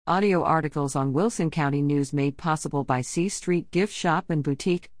Audio articles on Wilson County news made possible by C Street Gift Shop and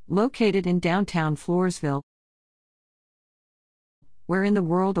Boutique, located in downtown Floresville. Where in the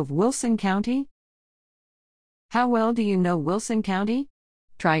world of Wilson County? How well do you know Wilson County?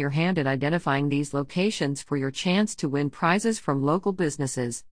 Try your hand at identifying these locations for your chance to win prizes from local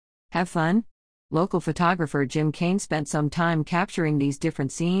businesses. Have fun? Local photographer Jim Kane spent some time capturing these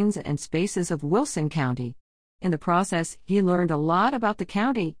different scenes and spaces of Wilson County. In the process, he learned a lot about the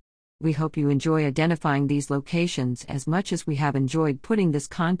county. We hope you enjoy identifying these locations as much as we have enjoyed putting this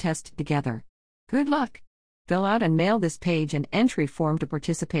contest together. Good luck! Fill out and mail this page and entry form to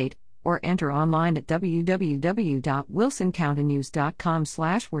participate, or enter online at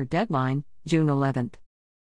www.wilsoncountynews.com/word deadline, June 11th.